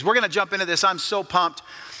We're going to jump into this. I'm so pumped.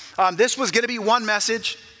 This was going to be one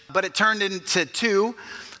message, but it turned into two.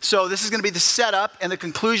 So this is going to be the setup, and the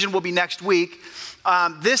conclusion will be next week.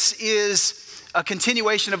 This is a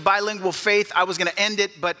continuation of Bilingual Faith. I was going to end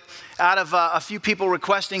it, but out of a few people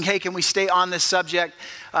requesting, hey, can we stay on this subject?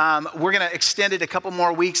 We're going to extend it a couple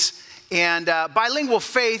more weeks. And Bilingual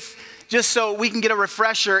Faith, just so we can get a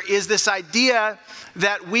refresher, is this idea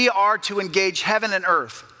that we are to engage heaven and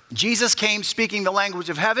earth. Jesus came speaking the language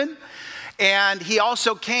of heaven, and he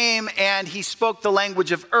also came and he spoke the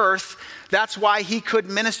language of earth. That's why he could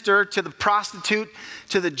minister to the prostitute,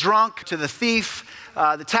 to the drunk, to the thief,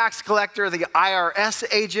 the tax collector, the IRS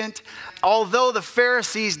agent. Although the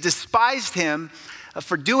Pharisees despised him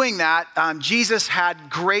for doing that, Jesus had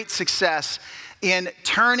great success in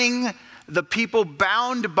turning the people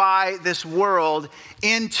bound by this world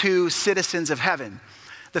into citizens of heaven.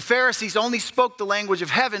 The Pharisees only spoke the language of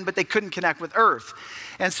heaven, but they couldn't connect with earth.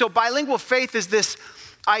 And so Bilingual Faith is this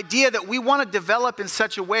idea that we want to develop in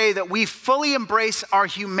such a way that we fully embrace our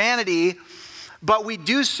humanity, but we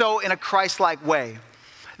do so in a Christ-like way.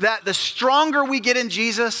 That the stronger we get in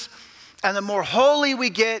Jesus, and the more holy we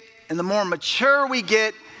get, and the more mature we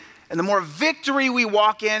get, and the more victory we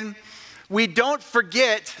walk in, we don't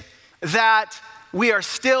forget that we are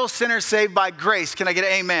still sinners saved by grace. Can I get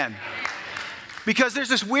an amen? Because there's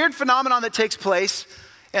this weird phenomenon that takes place,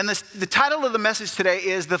 and the title of the message today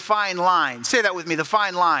is The Fine Line. Say that with me, the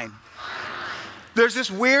fine line. There's this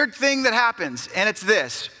weird thing that happens, and it's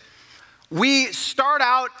this. We start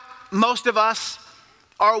out, most of us,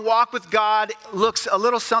 our walk with God looks a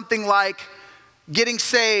little something like getting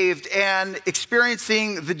saved and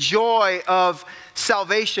experiencing the joy of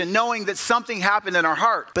salvation, knowing that something happened in our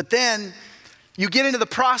heart. But then you get into the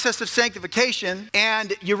process of sanctification,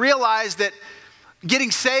 and you realize that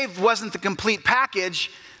getting saved wasn't the complete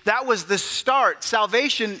package. That was the start.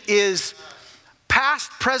 Salvation is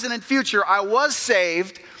past, present, and future. I was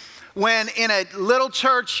saved when in a little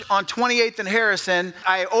church on 28th and Harrison,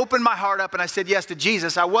 I opened my heart up and I said yes to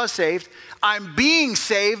Jesus. I was saved. I'm being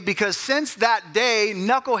saved because since that day,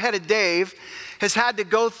 knuckleheaded Dave has had to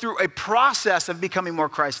go through a process of becoming more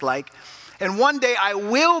Christ-like. And one day I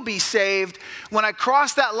will be saved when I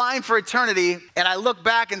cross that line for eternity and I look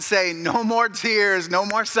back and say, no more tears, no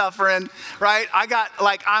more suffering, right?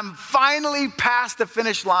 I'm finally past the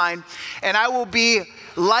finish line, and I will be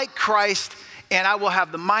like Christ, and I will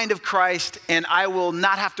have the mind of Christ, and I will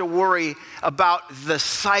not have to worry about the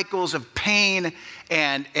cycles of pain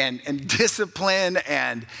and discipline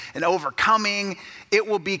and overcoming. It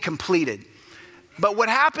will be completed. But what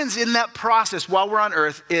happens in that process while we're on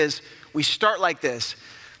earth is we start like this.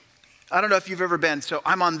 I don't know if you've ever been, so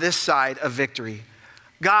I'm on this side of victory.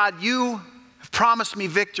 God, you have promised me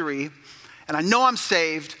victory, and I know I'm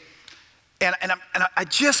saved, and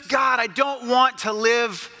I don't want to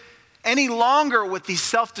live any longer with these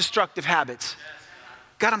self-destructive habits.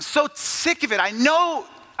 God, I'm so sick of it. I know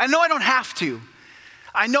I don't have to.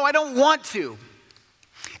 I know I don't want to.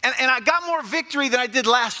 And I got more victory than I did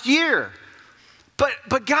last year.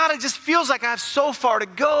 But God, it just feels like I have so far to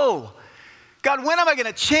go. God, when am I going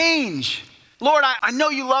to change? Lord, I know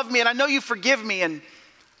you love me, and I know you forgive me, and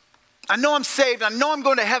I know I'm saved, and I know I'm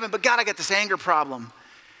going to heaven, but God, I got this anger problem,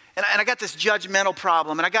 and I got this judgmental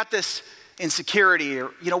problem, and I got this insecurity,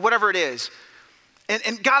 or whatever it is.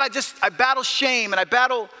 And God, I battle shame, and I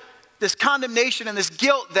battle this condemnation and this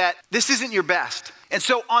guilt that this isn't your best. And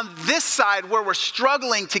so on this side where we're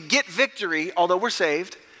struggling to get victory, although we're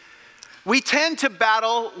saved, we tend to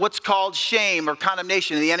battle what's called shame or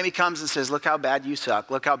condemnation. And the enemy comes and says, look how bad you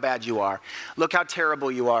suck. Look how bad you are. Look how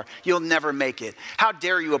terrible you are. You'll never make it. How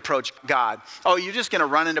dare you approach God? Oh, you're just going to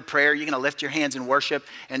run into prayer. You're going to lift your hands in worship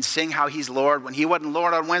and sing how he's Lord when he wasn't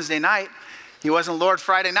Lord on Wednesday night. He wasn't Lord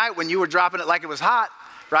Friday night when you were dropping it like it was hot,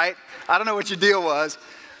 right? I don't know what your deal was.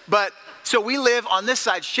 But so we live on this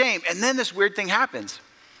side, shame. And then this weird thing happens.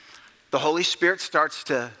 The Holy Spirit starts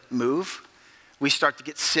to move. We start to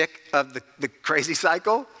get sick of the crazy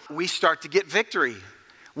cycle. We start to get victory.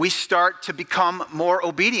 We start to become more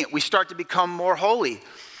obedient. We start to become more holy.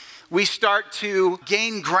 We start to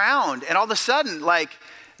gain ground. And all of a sudden,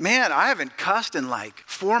 man, I haven't cussed in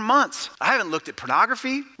 4 months. I haven't looked at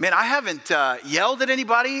pornography. Man, I haven't yelled at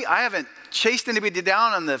anybody. I haven't chased anybody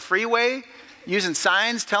down on the freeway using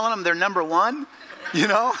signs telling them they're number one,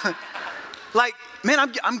 man,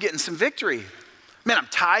 I'm getting some victory. Man, I'm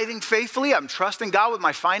tithing faithfully. I'm trusting God with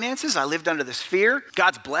my finances. I lived under this fear.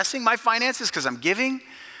 God's blessing my finances because I'm giving.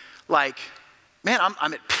 Man,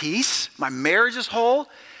 I'm at peace. My marriage is whole.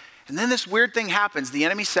 And then this weird thing happens. The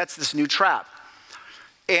enemy sets this new trap.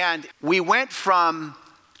 And we went from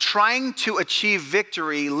trying to achieve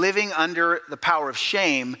victory, living under the power of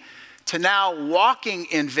shame, to now walking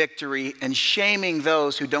in victory and shaming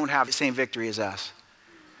those who don't have the same victory as us.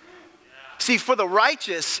 See, for the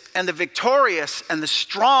righteous and the victorious and the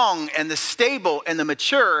strong and the stable and the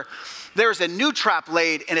mature, there's a new trap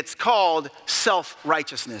laid, and it's called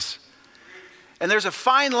self-righteousness. And there's a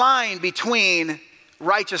fine line between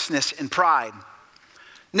righteousness and pride.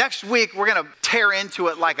 Next week, we're going to tear into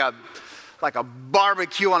it like a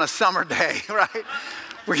barbecue on a summer day, right?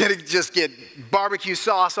 We're going to just get barbecue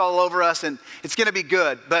sauce all over us, and it's going to be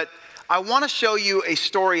good. But I want to show you a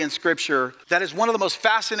story in Scripture that is one of the most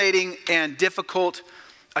fascinating and difficult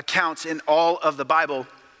accounts in all of the Bible.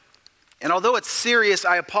 And although it's serious,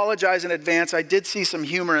 I apologize in advance. I did see some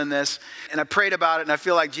humor in this, and I prayed about it, and I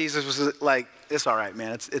feel like Jesus was like, it's all right,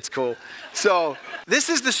 man. It's cool. So this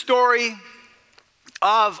is the story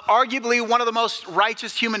of arguably one of the most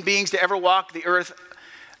righteous human beings to ever walk the earth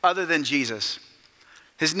other than Jesus.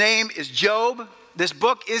 His name is Job. This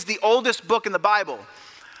book is the oldest book in the Bible.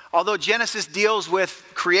 Although Genesis deals with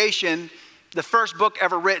creation, the first book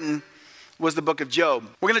ever written was the book of Job.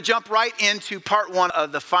 We're going to jump right into part one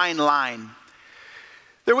of the fine line.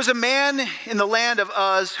 There was a man in the land of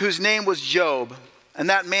Uz whose name was Job, and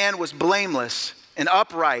that man was blameless and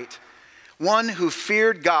upright, one who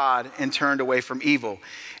feared God and turned away from evil.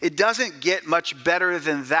 It doesn't get much better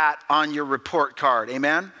than that on your report card,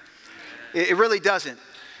 amen? It really doesn't.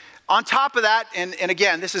 On top of that, and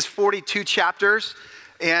again, this is 42 chapters,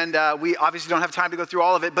 and we obviously don't have time to go through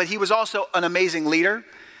all of it, but he was also an amazing leader.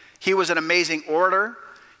 He was an amazing orator.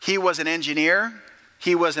 He was an engineer.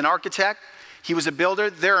 He was an architect. He was a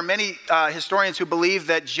builder. There are many historians who believe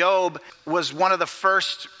that Job was one of the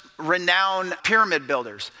first renowned pyramid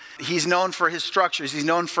builders. He's known for his structures. He's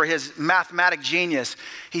known for his mathematic genius.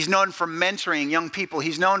 He's known for mentoring young people.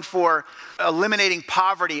 He's known for eliminating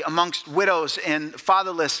poverty amongst widows and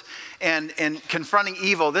fatherless and confronting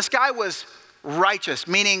evil. This guy was righteous,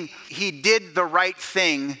 meaning he did the right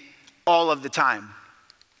thing all of the time.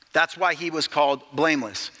 That's why he was called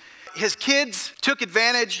blameless. His kids took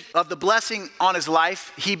advantage of the blessing on his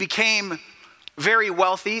life. He became very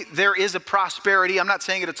wealthy. There is a prosperity. I'm not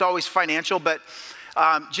saying that it's always financial, but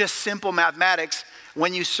just simple mathematics.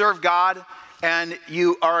 When you serve God and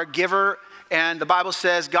you are a giver, and the Bible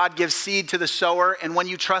says God gives seed to the sower, and when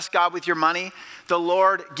you trust God with your money, the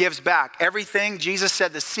Lord gives back. Everything, Jesus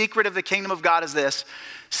said, the secret of the kingdom of God is this: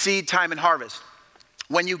 seed, time, and harvest.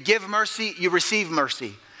 When you give mercy, you receive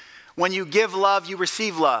mercy. When you give love, you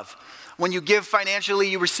receive love. When you give financially,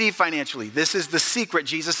 you receive financially. This is the secret.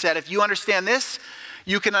 Jesus said, if you understand this,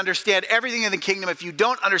 you can understand everything in the kingdom. If you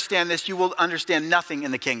don't understand this, you will understand nothing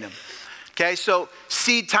in the kingdom. Okay, so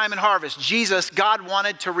seed, time, and harvest. Jesus, God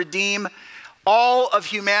wanted to redeem all of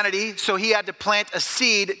humanity, so he had to plant a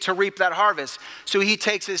seed to reap that harvest. So he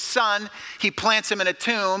takes his son, he plants him in a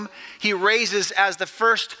tomb, he raises as the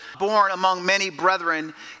firstborn among many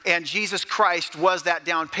brethren, and Jesus Christ was that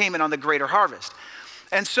down payment on the greater harvest.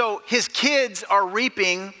 And so his kids are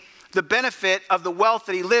reaping the benefit of the wealth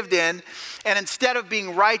that he lived in, and instead of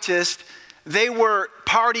being righteous, they were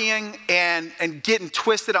partying and getting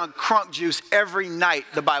twisted on crunk juice every night,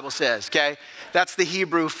 the Bible says, okay? That's the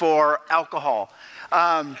Hebrew for alcohol.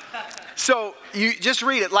 So you just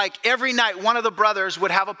read it. Like every night, one of the brothers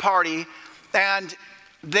would have a party, and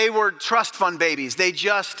they were trust fund babies. They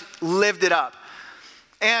just lived it up.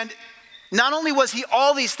 And not only was he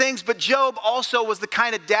all these things, but Job also was the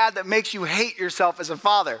kind of dad that makes you hate yourself as a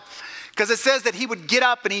father. Because it says that he would get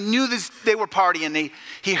up and he knew they were partying.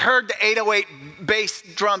 He heard the 808 bass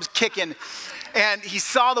drums kicking, and he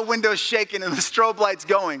saw the windows shaking and the strobe lights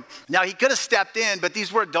going. Now, he could have stepped in, but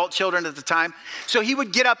these were adult children at the time. So he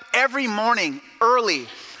would get up every morning early,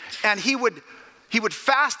 and he would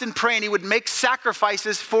fast and pray, and he would make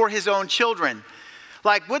sacrifices for his own children.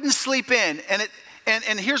 Like, wouldn't sleep in.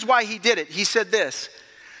 And here's why he did it. He said this.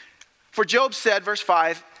 For Job said, verse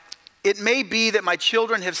 5, it may be that my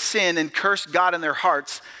children have sinned and cursed God in their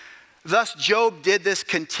hearts. Thus Job did this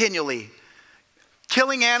continually.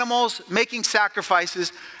 Killing animals, making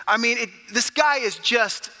sacrifices. I mean, this guy is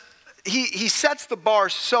just, he sets the bar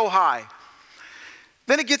so high.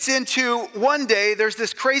 Then it gets into one day, there's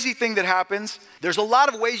this crazy thing that happens. There's a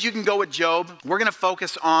lot of ways you can go with Job. We're going to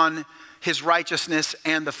focus on his righteousness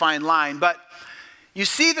and the fine line. But you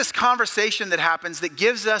see this conversation that happens that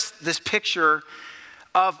gives us this picture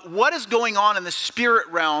of what is going on in the spirit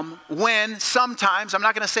realm when sometimes, I'm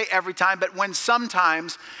not going to say every time, but when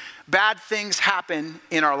sometimes bad things happen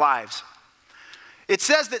in our lives. It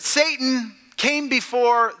says that Satan came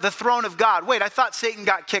before the throne of God. Wait, I thought Satan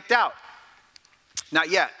got kicked out. Not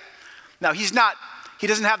yet. Now, he's not He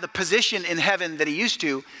doesn't have the position in heaven that he used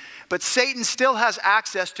to, but Satan still has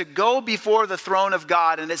access to go before the throne of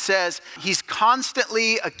God. And it says he's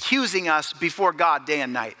constantly accusing us before God day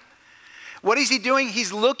and night. What is he doing?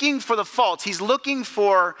 He's looking for the faults. He's looking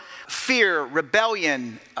for fear,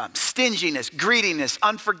 rebellion, stinginess, greediness,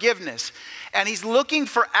 unforgiveness. And he's looking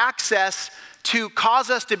for access to cause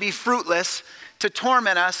us to be fruitless, to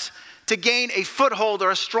torment us, to gain a foothold or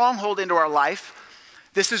a stronghold into our life.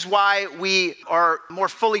 This is why we are more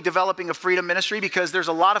fully developing a freedom ministry, because there's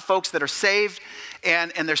a lot of folks that are saved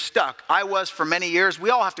and they're stuck. I was for many years. We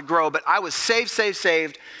all have to grow, but I was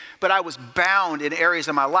saved, but I was bound in areas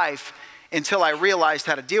of my life until I realized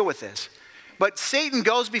how to deal with this. But Satan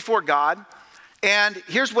goes before God, and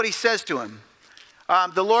here's what he says to him.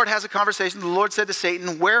 The Lord has a conversation. The Lord said to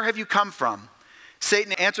Satan, "Where have you come from?"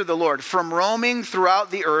 Satan answered the Lord, "From roaming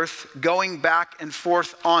throughout the earth, going back and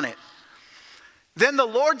forth on it." Then the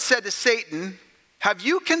Lord said to Satan, "Have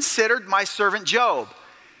you considered my servant Job?"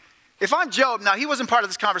 If I'm Job, now he wasn't part of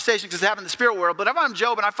this conversation because it happened in the spirit world, but if I'm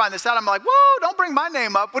Job and I find this out, I'm like, whoa, don't bring my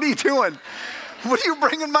name up. What are you doing? What are you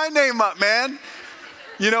bringing my name up, man?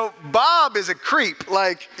 You know, Bob is a creep.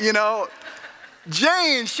 Like, you know,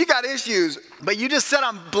 Jane, she got issues, but you just said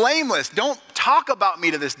I'm blameless. Don't talk about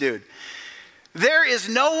me to this dude. There is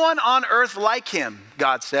no one on earth like him,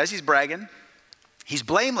 God says. He's bragging. He's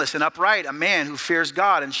blameless and upright, a man who fears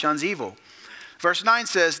God and shuns evil. Verse 9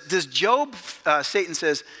 says, Satan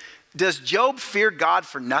says, "Does Job fear God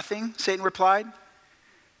for nothing?" Satan replied.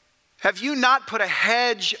 "Have you not put a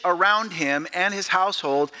hedge around him and his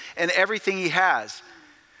household and everything he has?"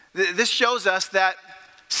 This shows us that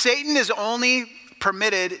Satan is only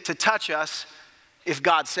permitted to touch us if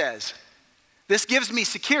God says. This gives me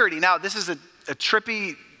security. Now, this is a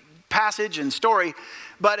trippy passage and story,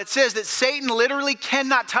 but it says that Satan literally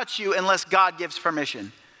cannot touch you unless God gives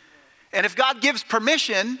permission. And if God gives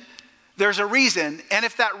permission, there's a reason. And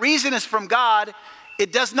if that reason is from God,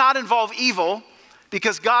 it does not involve evil,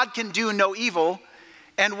 because God can do no evil.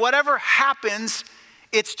 And whatever happens,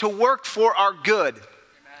 it's to work for our good.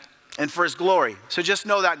 Amen. And for his glory. So just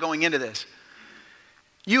know that going into this.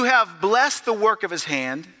 "You have blessed the work of his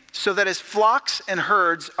hand, so that his flocks and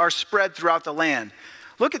herds are spread throughout the land."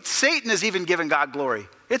 Look at Satan has even given God glory.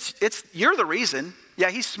 You're the reason.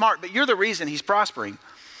 Yeah, he's smart, but you're the reason he's prospering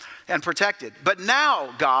and protected. "But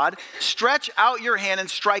now, God, stretch out your hand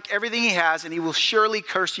and strike everything he has, and he will surely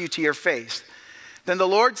curse you to your face." Then the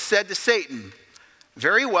Lord said to Satan,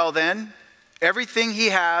 "Very well then, everything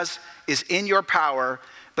he has is in your power,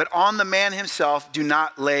 but on the man himself do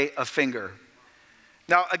not lay a finger."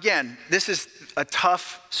 Now again, this is a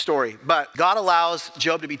tough story, but God allows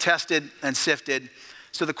Job to be tested and sifted.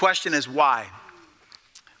 So the question is why?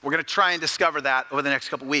 We're going to try and discover that over the next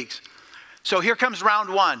couple weeks. So here comes round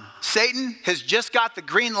one. Satan has just got the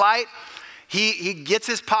green light. He gets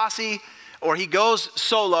his posse, or he goes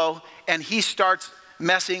solo, and he starts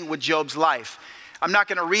messing with Job's life. I'm not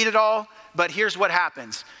going to read it all, but here's what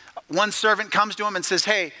happens. One servant comes to him and says,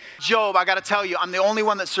 "Hey, Job, I got to tell you, I'm the only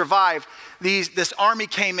one that survived. This army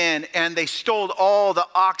came in and they stole all the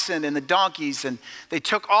oxen and the donkeys, and they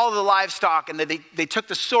took all the livestock, and they took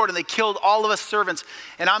the sword and they killed all of us servants,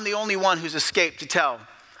 and I'm the only one who's escaped to tell."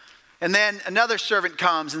 And then another servant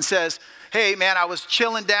comes and says, "Hey man, I was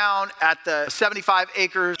chilling down at the 75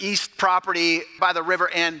 acres east property by the river,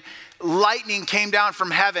 and lightning came down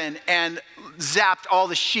from heaven and zapped all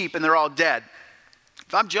the sheep, and they're all dead."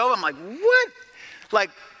 If I'm Job, I'm like, what?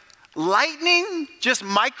 Like, lightning just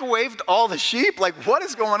microwaved all the sheep? Like, what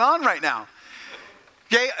is going on right now?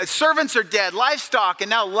 Okay, servants are dead, livestock, and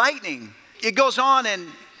now lightning. It goes on,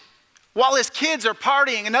 and while his kids are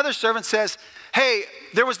partying, another servant says, "Hey,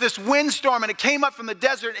 there was this windstorm, and it came up from the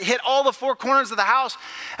desert, it hit all the four corners of the house,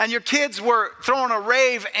 and your kids were throwing a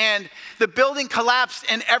rave, and the building collapsed,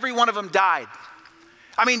 and every one of them died."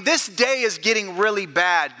 I mean, this day is getting really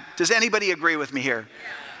bad. Does anybody agree with me here?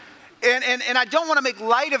 And I don't want to make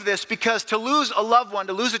light of this, because to lose a loved one,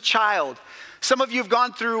 to lose a child, some of you have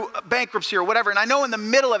gone through bankruptcy or whatever, and I know in the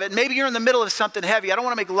middle of it, maybe you're in the middle of something heavy. I don't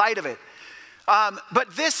want to make light of it.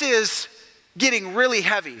 But this is getting really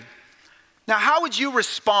heavy. Now, how would you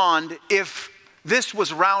respond if this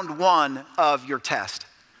was round one of your test?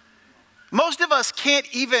 Most of us can't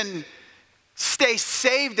even stay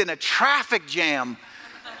saved in a traffic jam,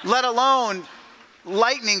 let alone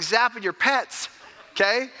lightning zapping your pets,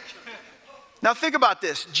 okay? Now think about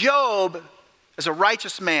this. Job is a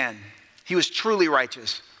righteous man. He was truly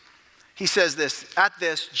righteous. He says this, "At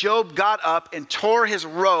this, Job got up and tore his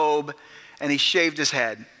robe, and he shaved his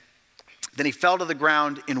head. Then he fell to the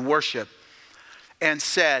ground in worship and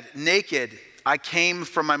said, 'Naked I came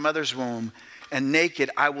from my mother's womb, and naked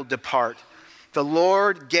I will depart. The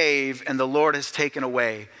Lord gave, and the Lord has taken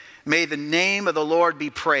away. May the name of the Lord be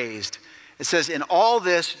praised. It says, in all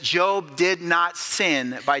this, Job did not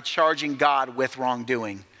sin by charging God with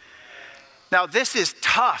wrongdoing. Now, this is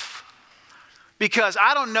tough. Because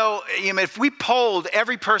I don't know, if we polled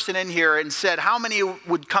every person in here and said how many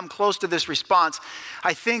would come close to this response,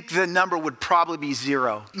 I think the number would probably be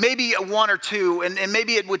 0. Maybe 1 or 2, and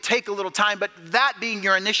maybe it would take a little time, but that being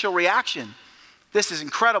your initial reaction, this is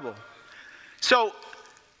incredible. So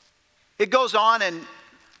it goes on, and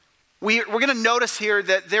we're going to notice here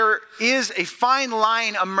that there is a fine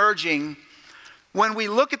line emerging. When we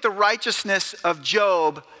look at the righteousness of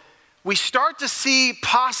Job, we start to see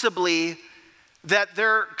possibly that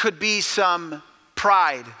there could be some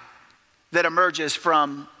pride that emerges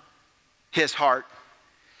from his heart.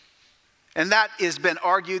 And that has been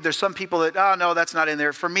argued. There's some people that, oh no, that's not in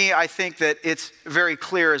there. For me, I think that it's very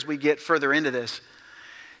clear as we get further into this.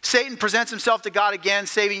 Satan presents himself to God again,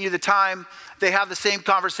 saving you the time. They have the same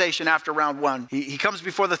conversation after round 1. He comes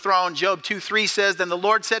before the throne. Job 2:3 says, then the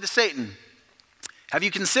Lord said to Satan, have you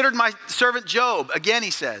considered my servant Job? Again, he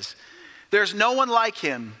says, there's no one like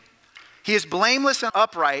him. He is blameless and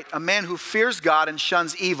upright, a man who fears God and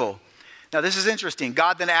shuns evil. Now this is interesting.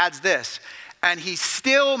 God then adds this, and he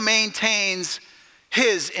still maintains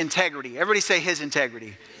his integrity. Everybody say his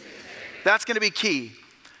integrity. That's going to be key.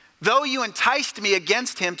 Though you enticed me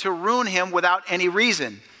against him to ruin him without any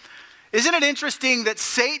reason. Isn't it interesting that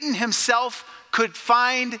Satan himself could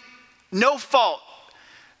find no fault?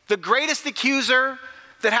 The greatest accuser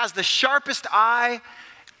that has the sharpest eye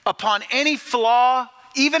upon any flaw,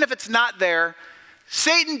 even if it's not there,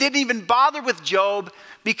 Satan didn't even bother with Job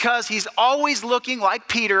because he's always looking, like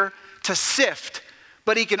Peter, to sift.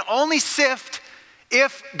 But he can only sift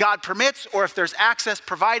if God permits or if there's access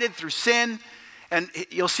provided through sin. And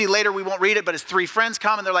you'll see later, we won't read it, but his 3 friends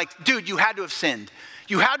come and they're like, dude, you had to have sinned.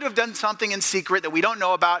 You had to have done something in secret that we don't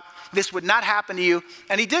know about. This would not happen to you.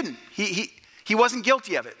 And he didn't. He wasn't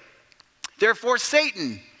guilty of it. Therefore,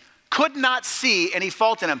 Satan could not see any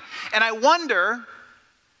fault in him. And I wonder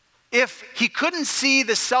if he couldn't see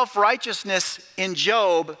the self-righteousness in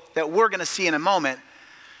Job that we're going to see in a moment,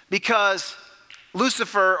 because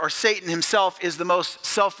Lucifer, or Satan himself, is the most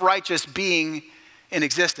self-righteous being in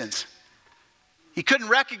existence. He couldn't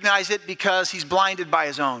recognize it because he's blinded by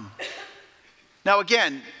his own. Now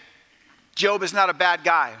again, Job is not a bad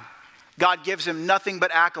guy. God gives him nothing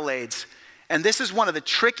but accolades. And this is one of the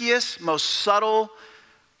trickiest, most subtle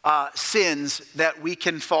sins that we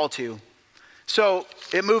can fall to. So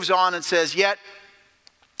it moves on and says,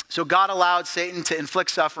 so God allowed Satan to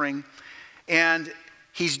inflict suffering, and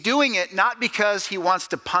he's doing it not because he wants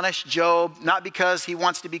to punish Job, not because he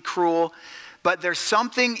wants to be cruel, but there's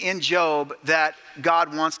something in Job that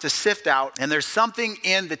God wants to sift out, and there's something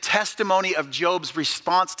in the testimony of Job's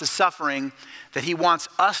response to suffering that he wants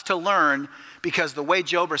us to learn, because the way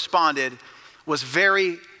Job responded was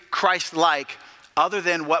very Christ-like, other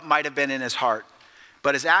than what might have been in his heart.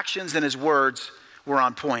 But his actions and his words were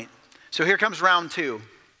on point. So here comes round 2.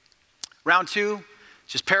 Round 2,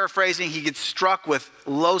 just paraphrasing, he gets struck with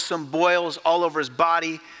loathsome boils all over his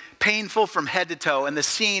body, painful from head to toe, and the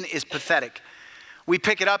scene is pathetic. We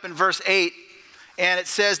pick it up in verse 8, and it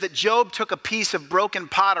says that Job took a piece of broken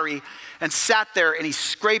pottery and sat there, and he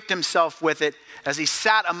scraped himself with it as he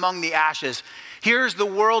sat among the ashes. Here's the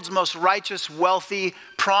world's most righteous, wealthy,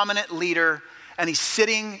 prominent leader, and he's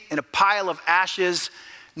sitting in a pile of ashes,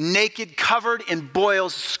 naked, covered in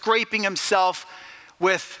boils, scraping himself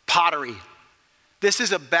with pottery. This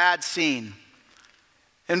is a bad scene.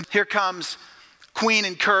 And here comes Queen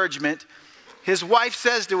Encouragement. His wife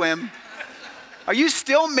says to him, are you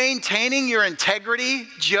still maintaining your integrity,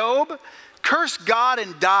 Job? Curse God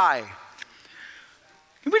and die.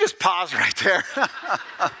 Can we just pause right there?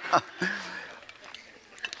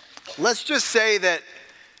 Let's just say that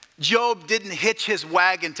Job didn't hitch his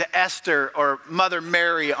wagon to Esther or Mother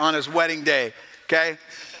Mary on his wedding day, okay?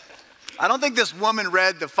 I don't think this woman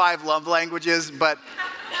read the 5 love languages, but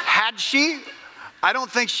had she, I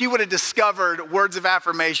don't think she would have discovered words of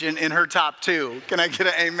affirmation in her top 2. Can I get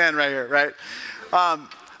an amen right here, right?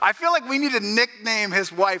 I feel like we need to nickname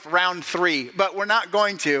his wife Round 3, but we're not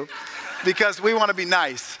going to, because we want to be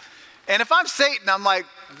nice. And if I'm Satan, I'm like,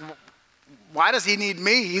 why does he need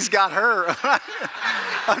me? He's got her.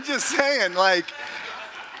 I'm just saying, like,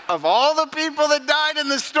 of all the people that died in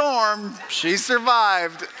the storm, she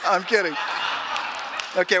survived. I'm kidding.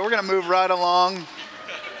 Okay, we're going to move right along.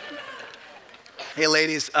 Hey,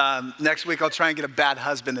 ladies, next week I'll try and get a bad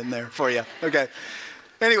husband in there for you. Okay.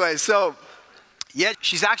 Anyway, so,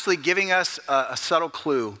 she's actually giving us a subtle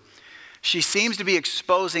clue. she seems to be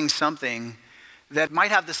exposing something that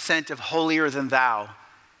might have the scent of holier than thou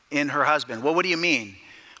in her husband. Well, what do you mean?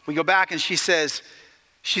 We go back and she says,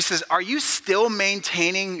 are you still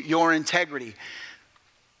maintaining your integrity?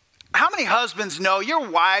 How many husbands know your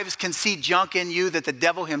wives can see junk in you that the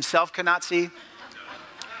devil himself cannot see?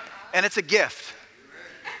 And it's a gift.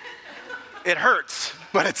 It hurts,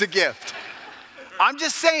 but it's a gift. I'm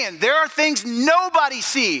just saying, there are things nobody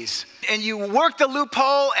sees. And you work the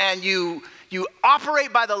loophole and you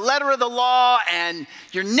operate by the letter of the law and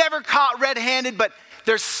you're never caught red-handed, but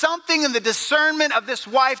there's something in the discernment of this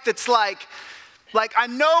wife that's like, I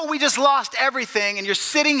know we just lost everything and you're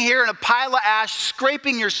sitting here in a pile of ash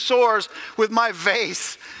scraping your sores with my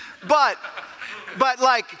vase. But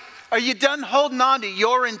like, are you done holding on to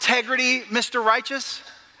your integrity, Mr. Righteous?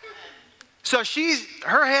 So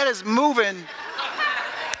her head is moving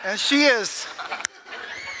and she is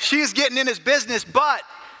getting in his business, but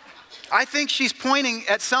I think she's pointing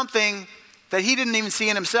at something that he didn't even see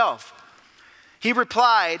in himself. He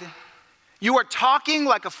replied, "You are talking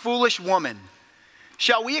like a foolish woman.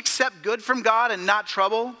 Shall we accept good from God and not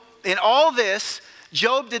trouble?" In all this,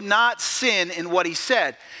 Job did not sin in what he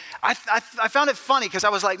said. I found it funny because I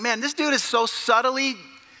was like, man, this dude is so subtly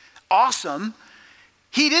awesome.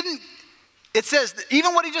 It says,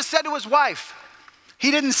 even what he just said to his wife,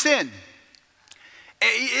 he didn't sin.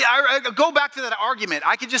 I go back to that argument.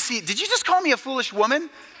 I could just see, did you just call me a foolish woman?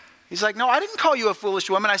 He's like, no, I didn't call you a foolish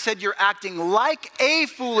woman. I said you're acting like a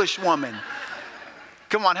foolish woman.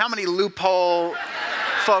 Come on, how many loophole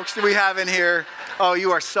folks do we have in here? Oh,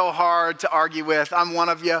 you are so hard to argue with. I'm one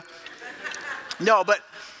of you. No, but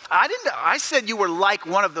I said you were like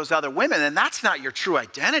one of those other women, and that's not your true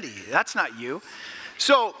identity. That's not you.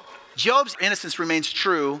 So Job's innocence remains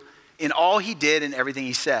true in all he did and everything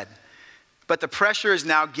he said. But the pressure is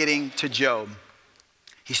now getting to Job.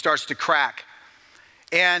 He starts to crack.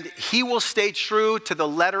 And he will stay true to the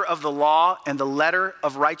letter of the law and the letter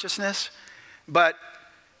of righteousness. But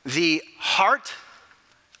the heart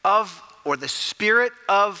of, or the spirit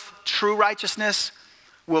of true righteousness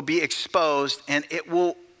will be exposed, and it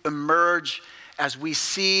will emerge as we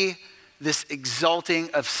see this exalting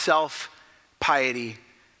of self-piety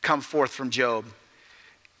come forth from Job.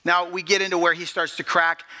 Now we get into where he starts to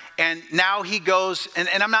crack, and now he goes, and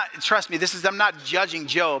I'm not, trust me, I'm not judging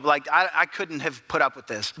Job. Like, I couldn't have put up with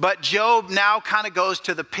this. But Job now kind of goes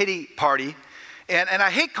to the pity party. And I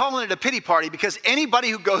hate calling it a pity party because anybody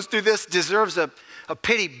who goes through this deserves a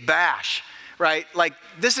pity bash, right? Like,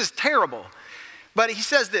 this is terrible. But he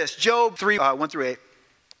says this, Job 3, 1 through 8.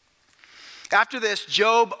 After this,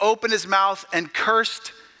 Job opened his mouth and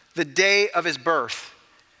cursed the day of his birth.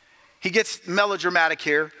 He gets melodramatic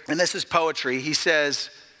here, and this is poetry. He says,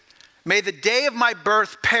 "May the day of my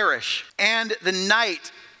birth perish, and the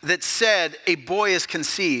night that said a boy is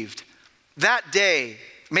conceived. That day,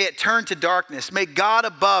 may it turn to darkness. May God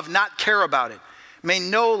above not care about it. May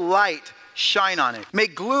no light shine on it. May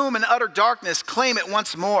gloom and utter darkness claim it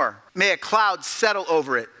once more. May a cloud settle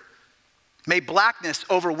over it. May blackness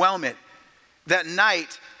overwhelm it. That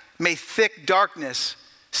night, may thick darkness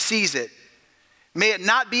seize it. May it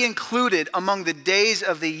not be included among the days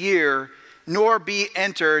of the year, nor be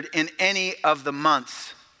entered in any of the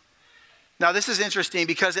months." Now, this is interesting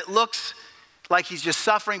because it looks like he's just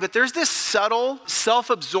suffering, but there's this subtle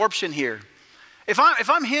self-absorption here. If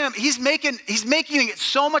I'm him, he's making it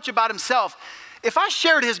so much about himself. If I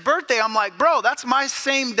shared his birthday, I'm like, bro, that's my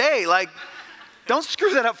same day. Like, don't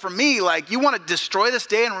screw that up for me. Like, you want to destroy this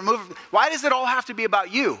day and remove it. Why does it all have to be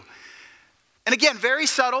about you? And again, very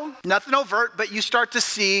subtle, nothing overt, but you start to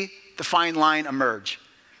see the fine line emerge.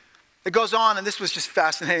 It goes on, and this was just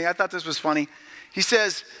fascinating. I thought this was funny. He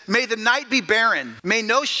says, "May the night be barren. May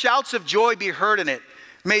no shouts of joy be heard in it.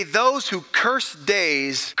 May those who curse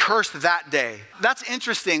days curse that day." That's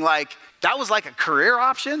interesting. Like, that was like a career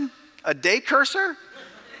option, a day curser.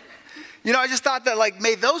 You know, I just thought that, like,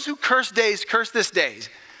 may those who curse days curse this day.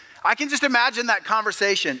 I can just imagine that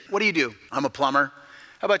conversation. What do you do? I'm a plumber.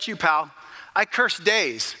 How about you, pal? I curse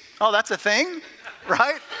days. Oh, that's a thing,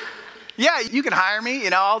 right? Yeah, you can hire me. You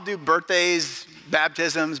know, I'll do birthdays,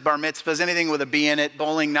 baptisms, bar mitzvahs, anything with a B in it,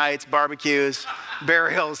 bowling nights, barbecues,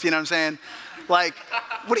 burials, you know what I'm saying? Like,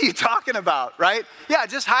 what are you talking about, right? Yeah,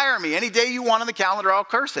 just hire me. Any day you want on the calendar, I'll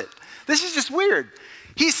curse it. This is just weird.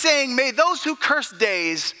 He's saying, may those who curse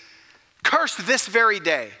days curse this very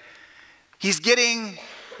day. He's getting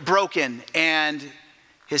broken, and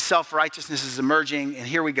his self-righteousness is emerging, and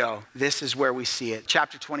here we go. This is where we see it.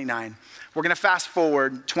 Chapter 29. We're going to fast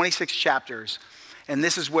forward 26 chapters, and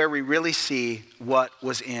this is where we really see what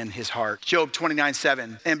was in his heart. Job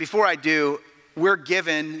 29:7. And before I do, we're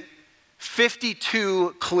given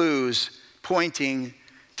 52 clues pointing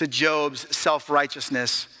to Job's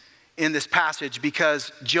self-righteousness in this passage,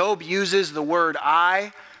 because Job uses the word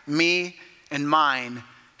I, me, and mine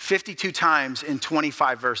 52 times in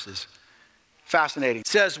 25 verses. Fascinating. It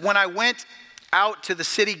says, when I went out to the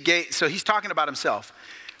city gate, so he's talking about himself.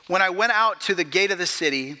 When I went out to the gate of the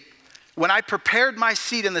city, when I prepared my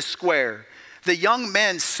seat in the square, the young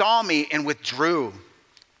men saw me and withdrew.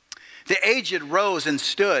 The aged rose and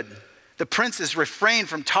stood. The princes refrained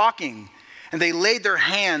from talking, and they laid their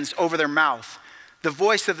hands over their mouth. The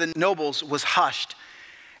voice of the nobles was hushed,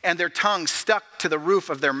 and their tongue stuck to the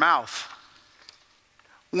roof of their mouth.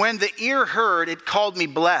 When the ear heard, it called me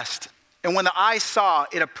blessed, and when the eye saw,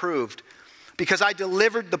 it approved, because I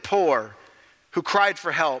delivered the poor who cried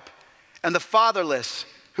for help, and the fatherless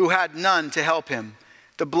who had none to help him.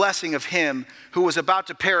 The blessing of him who was about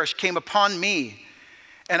to perish came upon me,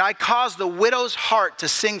 and I caused the widow's heart to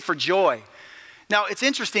sing for joy. Now, it's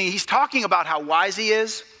interesting. He's talking about how wise he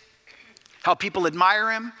is, how people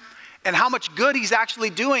admire him, and how much good he's actually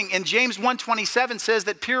doing. And James 1:27 says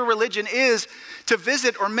that pure religion is to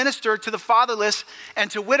visit or minister to the fatherless and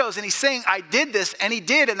to widows. And he's saying, I did this, and he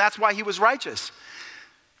did, and that's why he was righteous.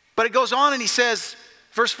 But it goes on and he says,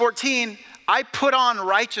 verse 14, I put on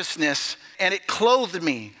righteousness, and it clothed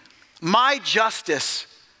me. My justice,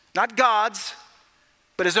 not God's,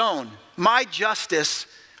 but his own. My justice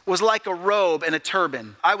was like a robe and a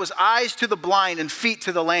turban. I was eyes to the blind and feet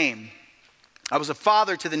to the lame. I was a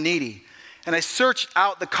father to the needy, and I searched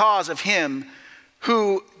out the cause of him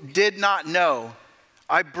who did not know.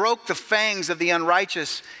 I broke the fangs of the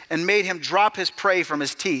unrighteous and made him drop his prey from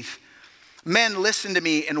his teeth. Men listened to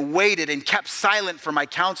me and waited and kept silent for my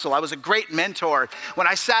counsel. I was a great mentor. When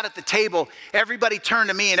I sat at the table, everybody turned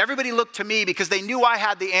to me and everybody looked to me because they knew I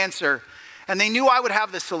had the answer and they knew I would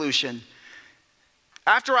have the solution.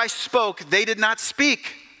 After I spoke, they did not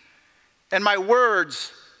speak, and my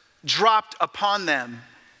words dropped upon them.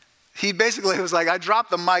 He basically was like, I dropped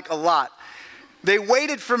the mic a lot. They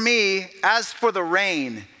waited for me as for the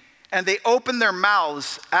rain, and they opened their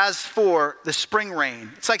mouths as for the spring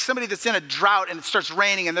rain. It's like somebody that's in a drought and it starts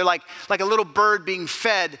raining, and they're like a little bird being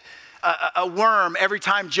fed a worm every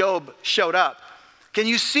time Job showed up. Can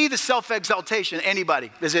you see the self-exaltation?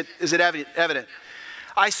 Anybody? Is it evident?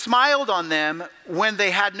 I smiled on them when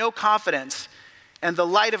they had no confidence, and the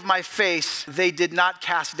light of my face they did not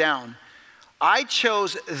cast down. I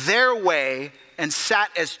chose their way and sat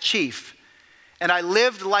as chief, and I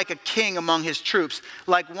lived like a king among his troops,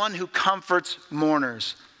 like one who comforts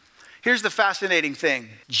mourners. Here's the fascinating thing.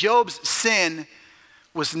 Job's sin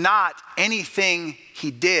was not anything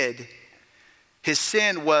he did. His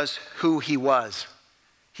sin was who he was.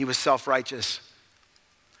 He was self-righteous.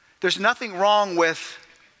 There's nothing wrong with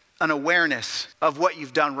an awareness of what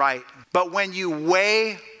you've done right. But when you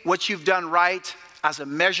weigh what you've done right as a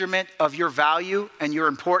measurement of your value and your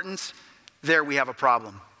importance, there we have a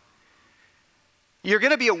problem. You're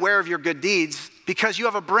going to be aware of your good deeds because you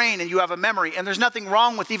have a brain and you have a memory, and there's nothing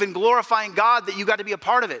wrong with even glorifying God that you got to be a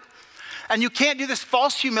part of it. And you can't do this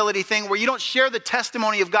false humility thing where you don't share the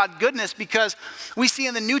testimony of God's goodness, because we see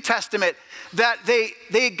in the New Testament that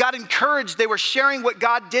they got encouraged. They were sharing what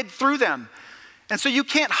God did through them. And so you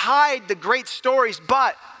can't hide the great stories,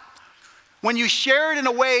 but when you share it in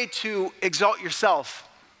a way to exalt yourself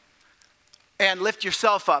and lift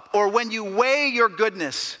yourself up, or when you weigh your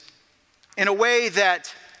goodness in a way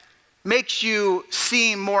that makes you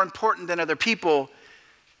seem more important than other people,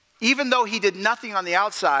 even though he did nothing on the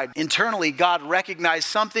outside, internally God recognized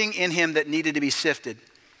something in him that needed to be sifted.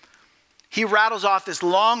 He rattles off this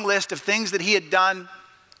long list of things that he had done.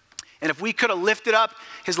 And if we could have lifted up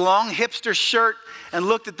his long hipster shirt and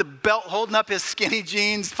looked at the belt holding up his skinny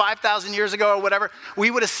jeans 5,000 years ago or whatever, we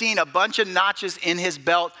would have seen a bunch of notches in his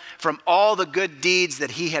belt from all the good deeds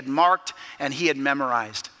that he had marked and he had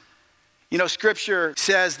memorized. You know, Scripture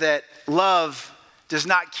says that love does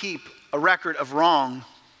not keep a record of wrong,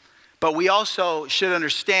 but we also should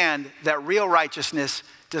understand that real righteousness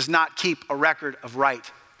does not keep a record of right.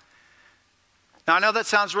 Now, I know that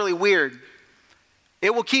sounds really weird.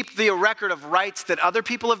 It will keep the record of rights that other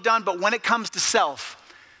people have done, but when it comes to self,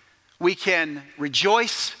 we can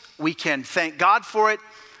rejoice, we can thank God for it,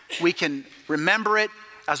 we can remember it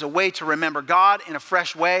as a way to remember God in a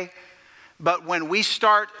fresh way. But when we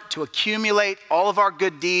start to accumulate all of our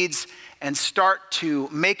good deeds and start to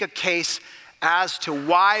make a case as to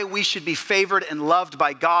why we should be favored and loved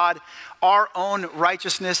by God, our own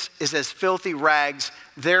righteousness is as filthy rags.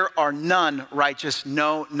 There are none righteous,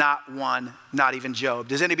 no, not one, not even Job.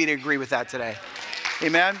 Does anybody agree with that today?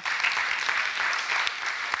 Amen?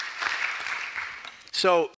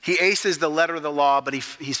 So he aces the letter of the law, but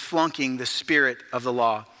he's flunking the spirit of the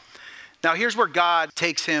law. Now here's where God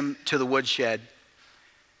takes him to the woodshed.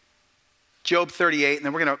 Job 38, and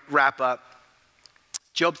then we're going to wrap up.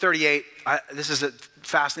 Job 38, this is a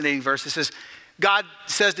fascinating verse. It says, God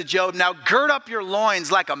says to Job, now gird up your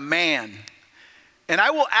loins like a man, and I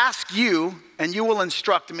will ask you, and you will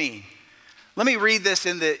instruct me. Let me read this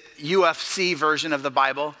in the UFC version of the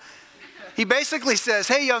Bible. He basically says,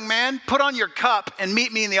 hey, young man, put on your cup and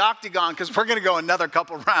meet me in the octagon because we're going to go another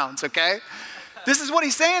couple rounds, okay? This is what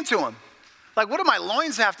he's saying to him. Like, what do my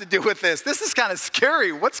loins have to do with this? This is kind of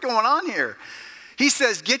scary. What's going on here? He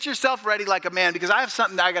says, get yourself ready like a man because I have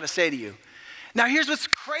something that I got to say to you. Now, here's what's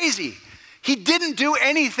crazy. He didn't do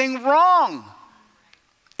anything wrong.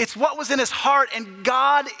 It's what was in his heart, and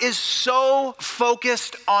God is so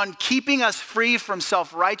focused on keeping us free from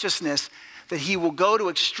self-righteousness that he will go to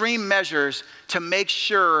extreme measures to make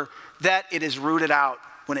sure that it is rooted out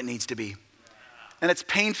when it needs to be. And it's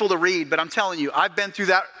painful to read, but I'm telling you, I've been through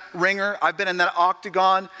that ringer. I've been in that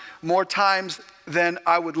octagon more times than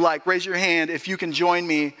I would like. Raise your hand if you can join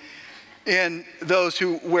me in those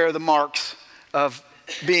who wear the marks of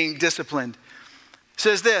being disciplined. It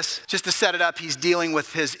says this, just to set it up, he's dealing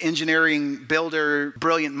with his engineering builder,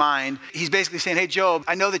 brilliant mind. He's basically saying, hey, Job,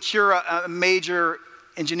 I know that you're a major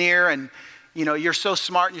engineer and you know, you're so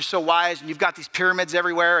smart and you're so wise and you've got these pyramids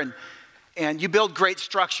everywhere and you build great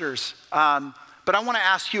structures. But I want to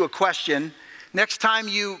ask you a question. Next time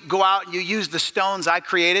you go out and you use the stones I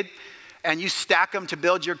created and you stack them to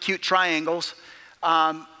build your cute triangles,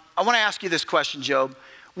 I want to ask you this question, Job.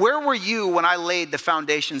 Where were you when I laid the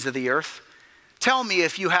foundations of the earth? Tell me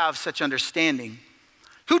if you have such understanding.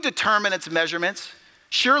 Who determined its measurements?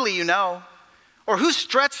 Surely you know. Or who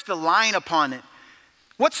stretched the line upon it?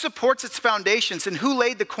 What supports its foundations and who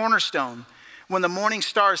laid the cornerstone when the morning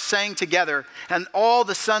stars sang together and all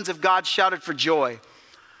the sons of God shouted for joy?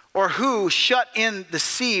 Or who shut in the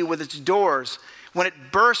sea with its doors when it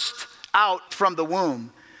burst out from the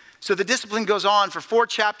womb? So the discipline goes on for 4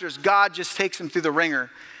 chapters. God just takes him through the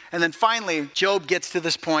ringer. And then finally, Job gets to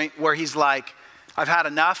this point where he's like, I've had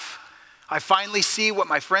enough. I finally see what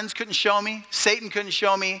my friends couldn't show me. Satan couldn't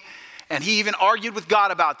show me. And he even argued with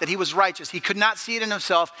God about that he was righteous. He could not see it in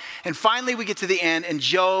himself. And finally we get to the end and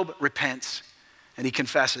Job repents and he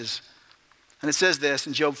confesses. And it says this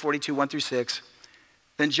in Job 42, 1-6.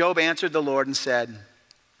 Then Job answered the Lord and said,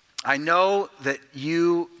 I know that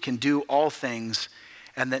you can do all things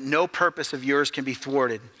and that no purpose of yours can be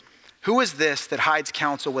thwarted. Who is this that hides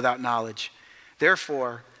counsel without knowledge?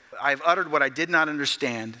 Therefore, I have uttered what I did not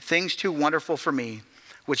understand, things too wonderful for me,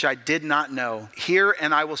 which I did not know. Hear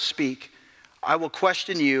and I will speak. I will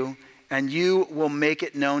question you and you will make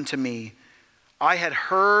it known to me. I had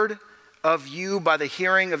heard of you by the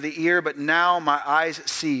hearing of the ear, but now my eyes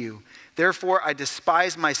see you. Therefore, I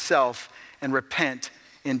despise myself and repent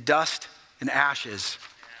in dust and ashes.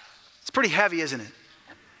 It's pretty heavy, isn't it?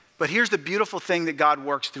 But here's the beautiful thing that God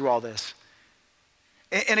works through all this.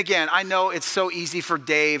 And again, I know it's so easy for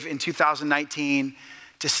Dave in 2019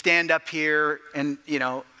 to stand up here and, you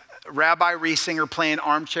know, Rabbi Riesinger playing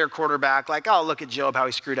armchair quarterback, like, oh, look at Job, how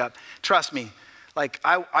he screwed up. Trust me, like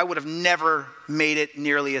I would have never made it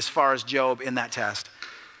nearly as far as Job in that test.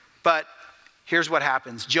 But here's what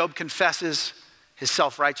happens. Job confesses his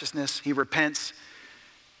self-righteousness. He repents.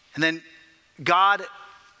 And then God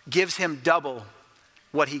gives him double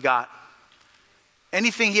what he got.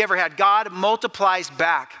 Anything he ever had, God multiplies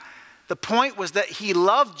back. The point was that he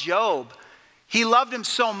loved Job. He loved him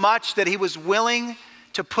so much that he was willing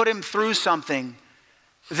to put him through something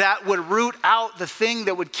that would root out the thing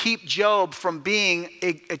that would keep Job from being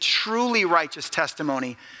a truly righteous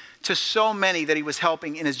testimony to so many that he was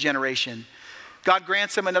helping in his generation. God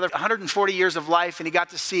grants him another 140 years of life, and he got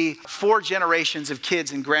to see 4 generations of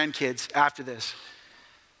kids and grandkids after this.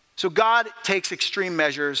 So God takes extreme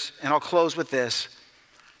measures, and I'll close with this.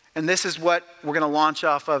 And this is what we're going to launch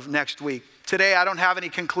off of next week. Today, I don't have any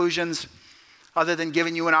conclusions other than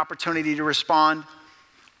giving you an opportunity to respond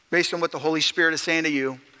based on what the Holy Spirit is saying to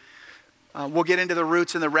you. We'll get into the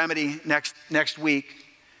roots and the remedy next week.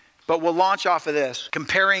 But we'll launch off of this.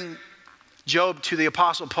 Comparing Job to the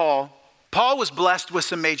Apostle Paul. Paul was blessed with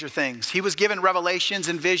some major things. He was given revelations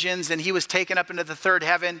and visions, and he was taken up into the third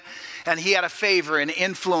heaven, and he had a favor and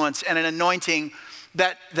influence and an anointing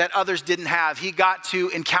that others didn't have. He got to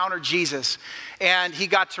encounter Jesus, and he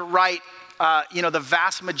got to write the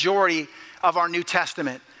vast majority of our New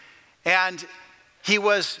Testament. And he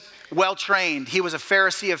was well trained. He was a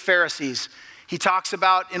Pharisee of Pharisees. He talks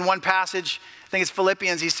about in one passage think it's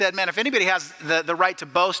Philippians, he said, man, if anybody has the right to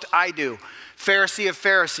boast, I do. Pharisee of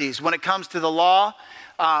Pharisees. When it comes to the law,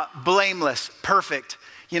 blameless, perfect,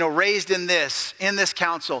 raised in this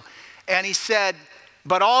counsel. And he said,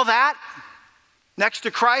 but all that next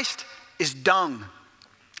to Christ is dung.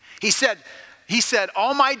 He said,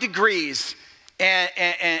 all my degrees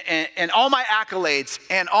and all my accolades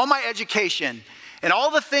and all my education and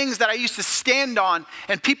all the things that I used to stand on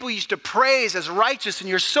and people used to praise as righteous and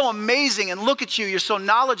you're so amazing and look at you, you're so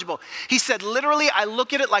knowledgeable. He said, literally, I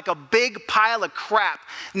look at it like a big pile of crap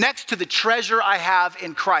next to the treasure I have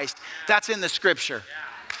in Christ. That's in the scripture.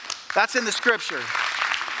 That's in the scripture.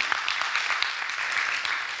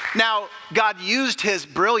 Now, God used his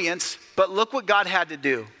brilliance, but look what God had to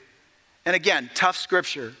do. And again, tough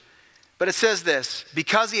scripture. But it says this,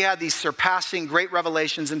 because he had these surpassing great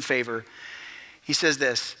revelations and favor, he says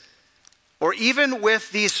this, or even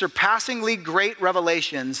with these surpassingly great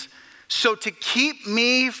revelations, so to keep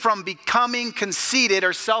me from becoming conceited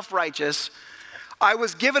or self-righteous, I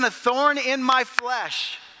was given a thorn in my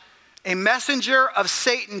flesh, a messenger of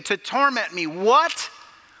Satan to torment me. What?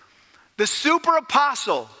 The super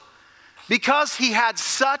apostle, because he had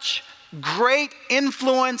such great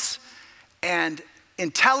influence and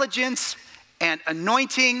intelligence and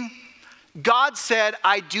anointing, God said,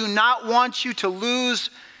 I do not want you to lose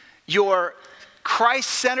your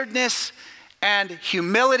Christ-centeredness and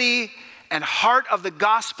humility and heart of the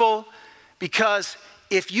gospel, because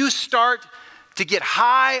if you start to get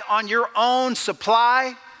high on your own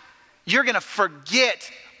supply, you're going to forget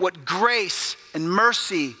what grace and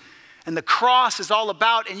mercy and the cross is all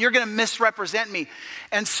about, and you're going to misrepresent me.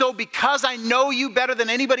 And so because I know you better than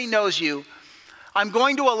anybody knows you, I'm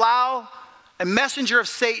going to allow a messenger of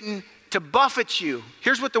Satan to buffet you.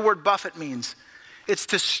 Here's what the word buffet means. It's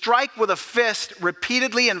to strike with a fist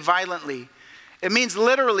repeatedly and violently. It means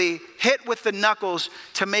literally hit with the knuckles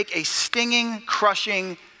to make a stinging,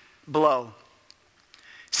 crushing blow.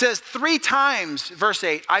 It says 3 times, verse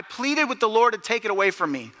 8, I pleaded with the Lord to take it away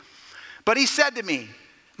from me. But he said to me,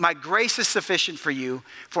 my grace is sufficient for you,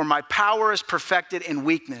 for my power is perfected in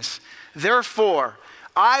weakness. Therefore,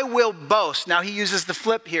 I will boast. Now he uses the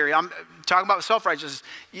flip here. I'm talking about self-righteousness.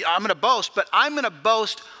 I'm going to boast, but I'm going to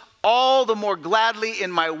boast all the more gladly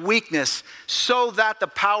in my weakness so that the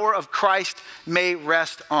power of Christ may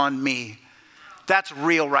rest on me. That's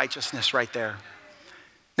real righteousness right there.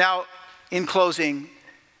 Now, in closing,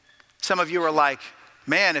 some of you are like,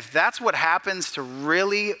 man, if that's what happens to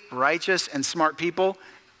really righteous and smart people,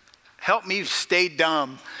 help me stay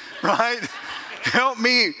dumb, right? Help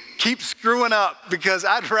me keep screwing up, because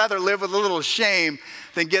I'd rather live with a little shame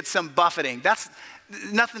than get some buffeting. That's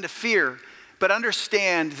nothing to fear, but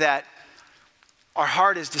understand that our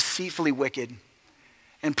heart is deceitfully wicked,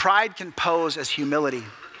 and pride can pose as humility.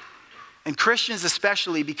 And Christians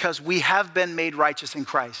especially, because we have been made righteous in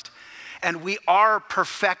Christ, and we are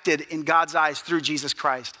perfected in God's eyes through Jesus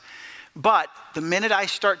Christ. But the minute I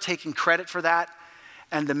start taking credit for that,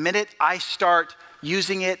 and the minute I start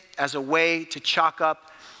using it as a way to chalk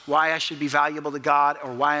up why I should be valuable to God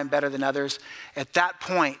or why I'm better than others, at that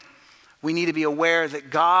point, we need to be aware that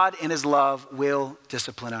God in his love will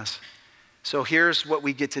discipline us. So here's what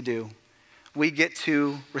we get to do. We get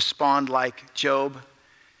to respond like Job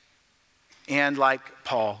and like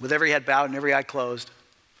Paul, with every head bowed and every eye closed.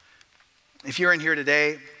 If you're in here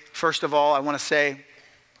today, first of all, I want to say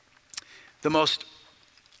the most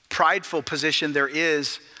prideful position there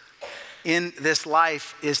is in this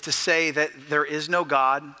life is to say that there is no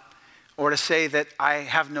God, or to say that I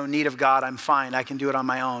have no need of God, I'm fine, I can do it on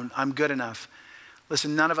my own, I'm good enough.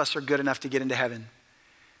 Listen, none of us are good enough to get into heaven.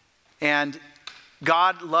 And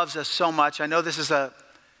God loves us so much. I know this is a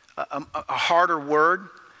harder word,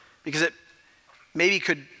 because it maybe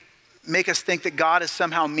could make us think that God is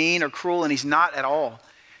somehow mean or cruel, and he's not at all.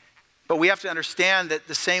 But we have to understand that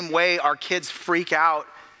the same way our kids freak out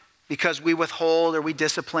because we withhold or we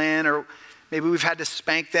discipline, or maybe we've had to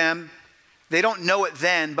spank them, they don't know it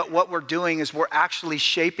then, but what we're doing is we're actually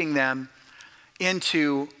shaping them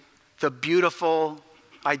into the beautiful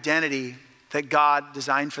identity that God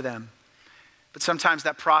designed for them. But sometimes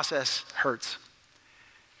that process hurts.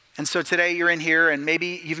 And so today you're in here and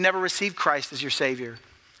maybe you've never received Christ as your Savior.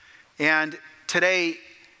 And today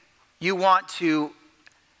you want to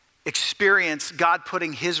experience God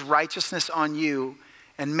putting his righteousness on you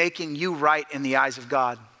and making you right in the eyes of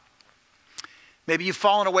God. Maybe you've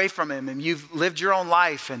fallen away from him and you've lived your own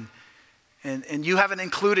life and you haven't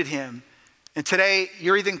included him. And today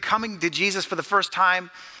you're either coming to Jesus for the first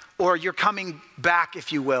time, or you're coming back,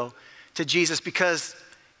 if you will, to Jesus because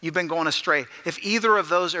you've been going astray. If either of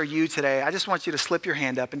those are you today, I just want you to slip your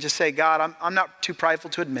hand up and just say, God, I'm not too prideful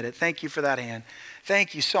to admit it. Thank you for that hand.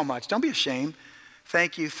 Thank you so much. Don't be ashamed.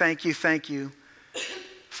 Thank you, thank you, thank you.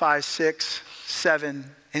 5, 6, 7,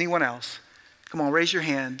 anyone else? Come on, raise your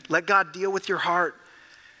hand. Let God deal with your heart.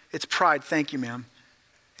 It's pride. Thank you, ma'am.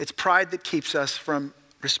 It's pride that keeps us from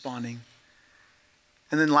responding.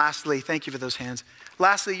 And then lastly, thank you for those hands.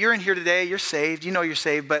 Lastly, you're in here today, you're saved, you know you're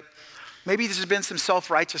saved, but maybe there's been some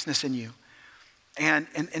self-righteousness in you. And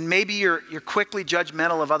maybe you're quickly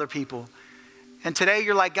judgmental of other people. And today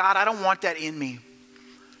you're like, God, I don't want that in me.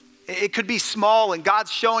 It could be small and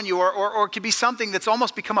God's showing you, or it could be something that's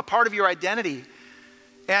almost become a part of your identity.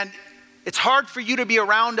 And it's hard for you to be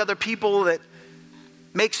around other people that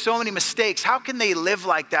make so many mistakes. How can they live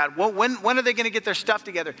like that? Well, when are they going to get their stuff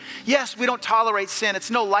together? Yes, we don't tolerate sin.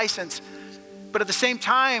 It's no license. But at the same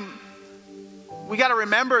time, we got to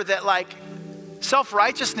remember that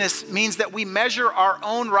self-righteousness means that we measure our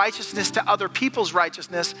own righteousness to other people's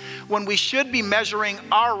righteousness when we should be measuring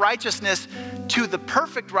our righteousness to the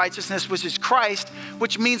perfect righteousness, which is Christ,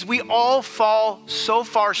 which means we all fall so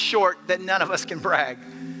far short that none of us can brag.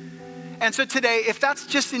 And so today, if that's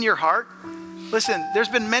just in your heart, listen, there's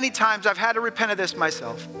been many times I've had to repent of this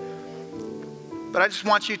myself. But I just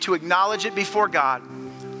want you to acknowledge it before God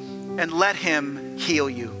and let him heal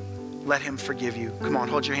you. Let him forgive you. Come on,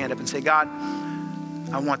 hold your hand up and say, God,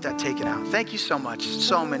 I want that taken out. Thank you so much.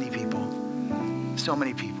 So many people. So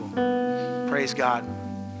many people. Praise God.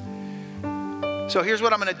 So here's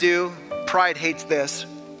what I'm going to do. Pride hates this.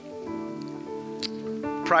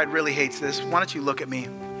 Pride really hates this. Why don't you look at me?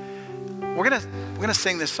 We're gonna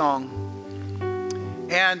sing this song.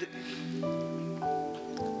 And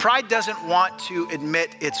pride doesn't want to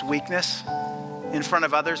admit its weakness in front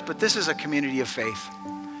of others, but this is a community of faith.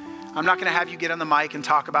 I'm not gonna have you get on the mic and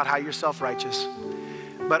talk about how you're self-righteous,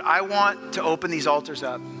 but I want to open these altars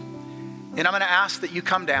up. And I'm gonna ask that you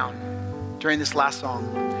come down during this last song.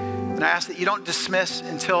 And I ask that you don't dismiss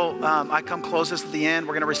until I come close us at the end.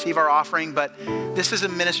 We're gonna receive our offering, but this is a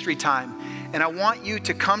ministry time. And I want you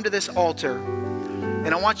to come to this altar,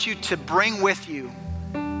 and I want you to bring with you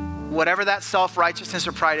whatever that self-righteousness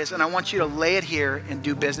or pride is, and I want you to lay it here and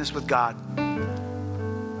do business with God.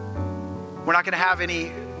 We're not gonna have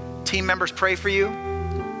any team members pray for you.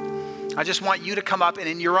 I just want you to come up and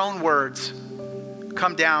in your own words,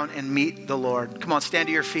 come down and meet the Lord. Come on, stand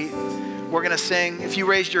to your feet. We're gonna sing. If you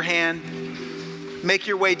raised your hand, make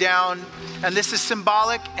your way down. And this is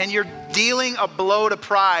symbolic, and you're dealing a blow to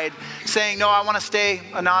pride, saying, no, I wanna stay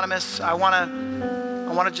anonymous. I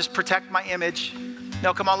wanna just protect my image.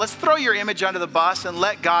 No, come on, let's throw your image under the bus and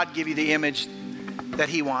let God give you the image that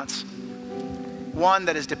he wants. One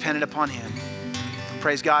that is dependent upon him.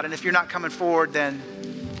 Praise God. And if you're not coming forward, then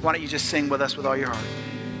why don't you just sing with us with all your heart?